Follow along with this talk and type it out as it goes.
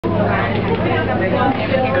Good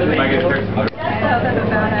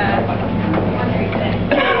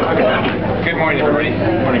morning, everybody.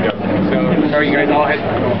 Good morning, Governor. So, sorry, you guys all had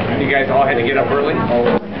to get up early,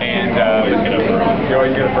 and you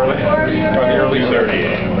always get up early. Or the early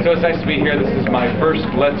 30. So it's nice to be here. This is my first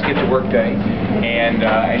Let's Get to Work day, and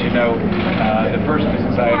as you know, the first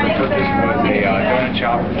business I ever purchased was a donut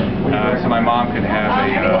shop, so my mom could have a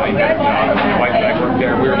job. My wife and I worked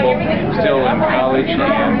there. We were both still in college, and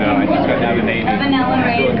I just got out of the Navy.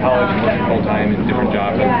 Still in college and working full time in different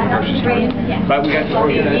jobs at grocery stores. But we got to work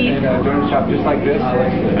in a donut shop just like this,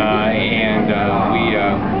 and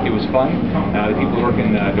it was fun. The people who work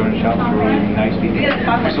in donut shops were really nice people.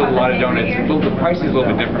 We sold a lot of donuts. The price is a little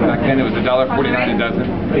bit different. Back then it was $1.49 a dozen.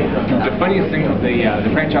 The funniest thing the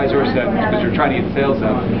franchisor said, because we were trying to get sales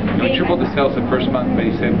up, we tripled the sales the first month, but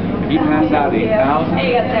he said, if you pass out 8,000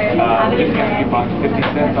 discount coupons, 50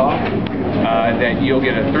 cents off, that you'll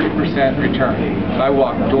get a 30% return. So I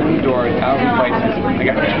walked door to door at 1,000 places, I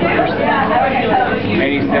got 2%. And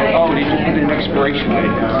he said, oh, did you put in an expiration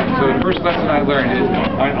date? So the first lesson I learned is,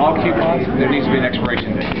 on all coupons, there needs to be an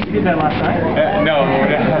expiration date. You did that last night? No,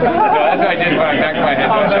 that's what I did when I backed my head.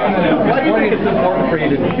 Why do you think it's important for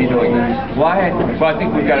you to be doing this? Why? Well, I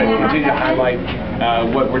think we've got to continue to highlight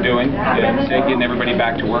what we're doing, getting everybody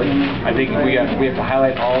back to work. I think we have to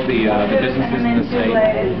highlight all the businesses in the state.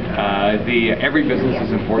 Every business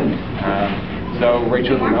is important. So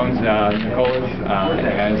Rachel, who owns Nicola's,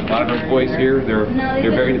 has a lot of employees here. They're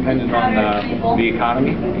very dependent on the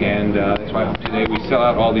economy, and that's why today we sell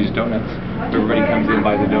out all these donuts. Everybody comes in and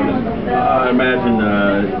buys a donut. I imagine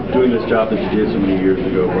doing this job that you did so many years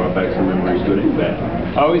ago brought back some memories, good and bad.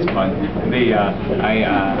 Always fun.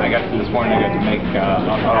 I got to this morning. I got to make.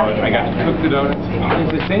 I got to cook the donuts.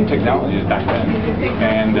 It's the same technology as back then,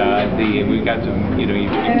 and we got to you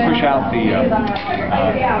push out the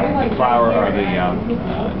flour or the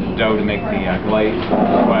dough to make the glaze.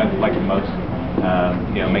 That's what I like the most.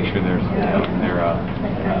 Make sure they're the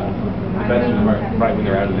best right when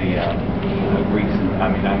they're out of the grease.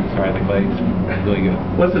 I'm sorry, the glaze. Really good.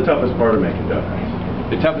 What's the toughest part of making donuts?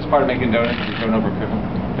 The toughest part of making donuts is don't overproof them.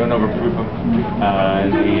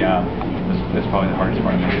 That's probably the hardest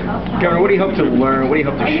part of making. Governor, what do you hope to learn? What do you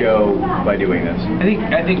hope to show by doing this?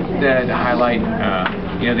 I think that to highlight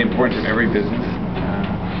the importance of every business,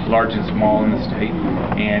 large and small in the state.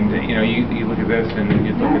 And you look at this and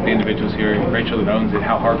you look at the individuals here, Rachel that owns it,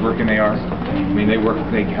 how hardworking they are. I mean, they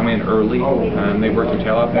come in early, they work their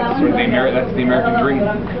tail off. That's the American dream.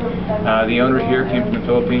 The owner here came from the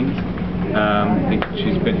Philippines. I think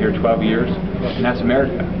she's been here 12 years, and that's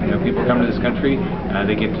America. People come to this country,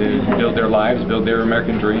 they get to build their lives, build their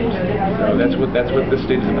American dreams. So that's what this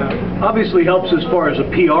state is about. Obviously helps as far as a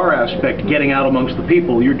PR aspect, getting out amongst the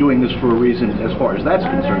people. You're doing this for a reason as far as that's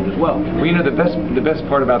concerned as well. Well, the best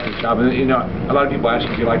part about this job, a lot of people ask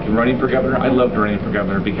if you like running for governor. I loved running for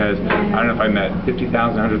governor because I don't know if I met 50,000,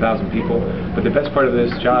 100,000 people, but the best part of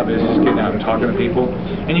this job is just getting out and talking to people,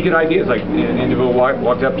 and you get ideas. Like an individual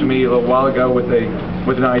walked up to me a little while ago with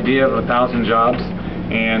an idea of 1,000 jobs,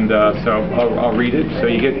 and so I'll read it. So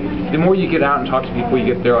the more you get out and talk to people,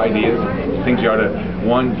 you get their ideas, things you ought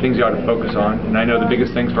to focus on. And I know the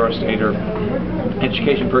biggest things for our state are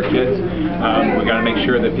education for kids. We got to make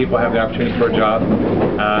sure that people have the opportunity for a job.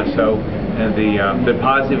 The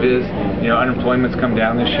positive is, unemployment's come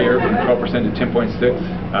down this year from 12% to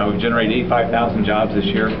 10.6. We've generated 85,000 jobs this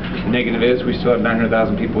year. The negative is we still have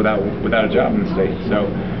 900,000 people without a job in the state. So,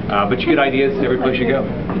 but you get ideas every place you go.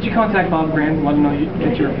 Did you contact Bob Grant and let him know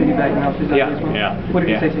that you're piggybacking off his ideas? Yeah. What did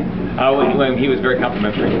he say to you? He was very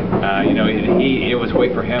complimentary. It was a way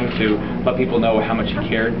for him to let people know how much he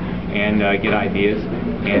cared and get ideas,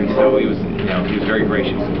 and so he was very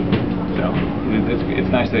gracious. So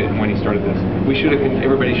it's nice that when he started this,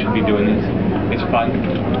 everybody should be doing this. It's fun.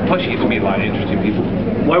 Plus, you get to meet a lot of interesting people.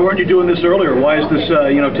 Why weren't you doing this earlier? Why is this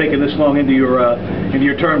taking this long into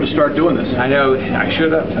your term to start doing this? I know I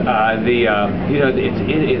should have.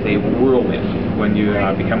 It is a whirlwind when you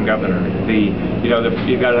become governor.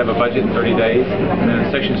 You've got to have a budget in 30 days, and then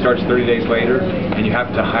the session starts 30 days later, and you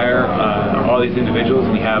have to hire all these individuals,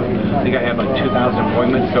 and I think I have like 2,000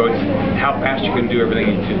 appointments. So it's how fast you can do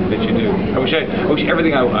everything that you do. I wish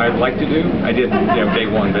everything I'd like to do I did day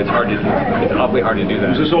one, but it's hard to do. It's awfully hard to do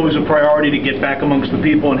that. Is this always a priority to get back amongst the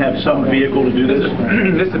people and have some vehicle to do this?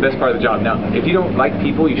 This is the best part of the job. Now, if you don't like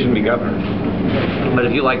people, you shouldn't be governor. But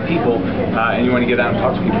if you like people and you want to get out and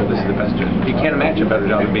talk to people, this is the best job. You can't imagine a better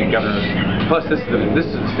job than being governor. Plus, this is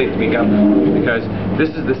the state to be governor, because this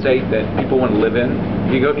is the state that people want to live in.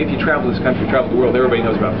 If you travel this country, travel the world, everybody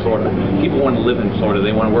knows about Florida. People want to live in Florida.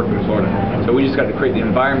 They want to work in Florida. So we just got to create the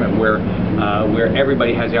environment where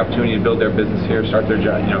everybody has the opportunity to build their business here, start their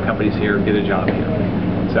job, companies here, get a job here.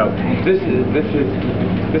 So this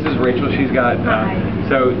is Rachel. She's got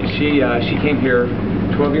so she came here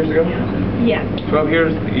 12 years ago. Yes. 12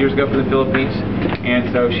 years ago from the Philippines, and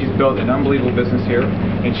so she's built an unbelievable business here,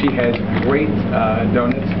 and she has great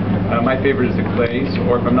donuts. My favorite is the glaze,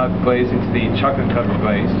 or if I'm not the glaze, it's the chocolate covered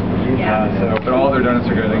glaze. Yeah. But all their donuts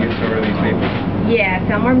are good. I guess so are these maple. Yeah,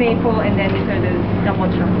 some are maple, and then these are the double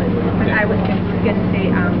chocolate. But I was gonna say,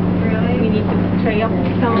 we need to tray up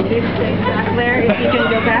some of this back there. If you can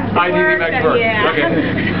go back to I need to work. get back to work. Yeah. Okay.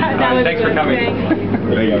 That was Thanks for good. coming.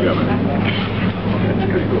 Thank you, Governor.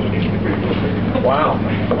 Wow.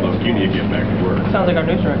 You need to get back to work. Sounds like our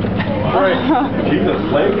news director. She's a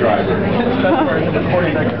slave driver.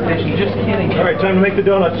 Just kidding. All right, time to make the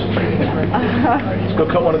donuts. Let's go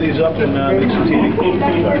cut one of these up and make some tea.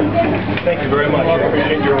 Thank you very much. I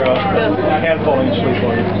appreciate your hand falling asleep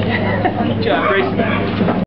on you. Grace,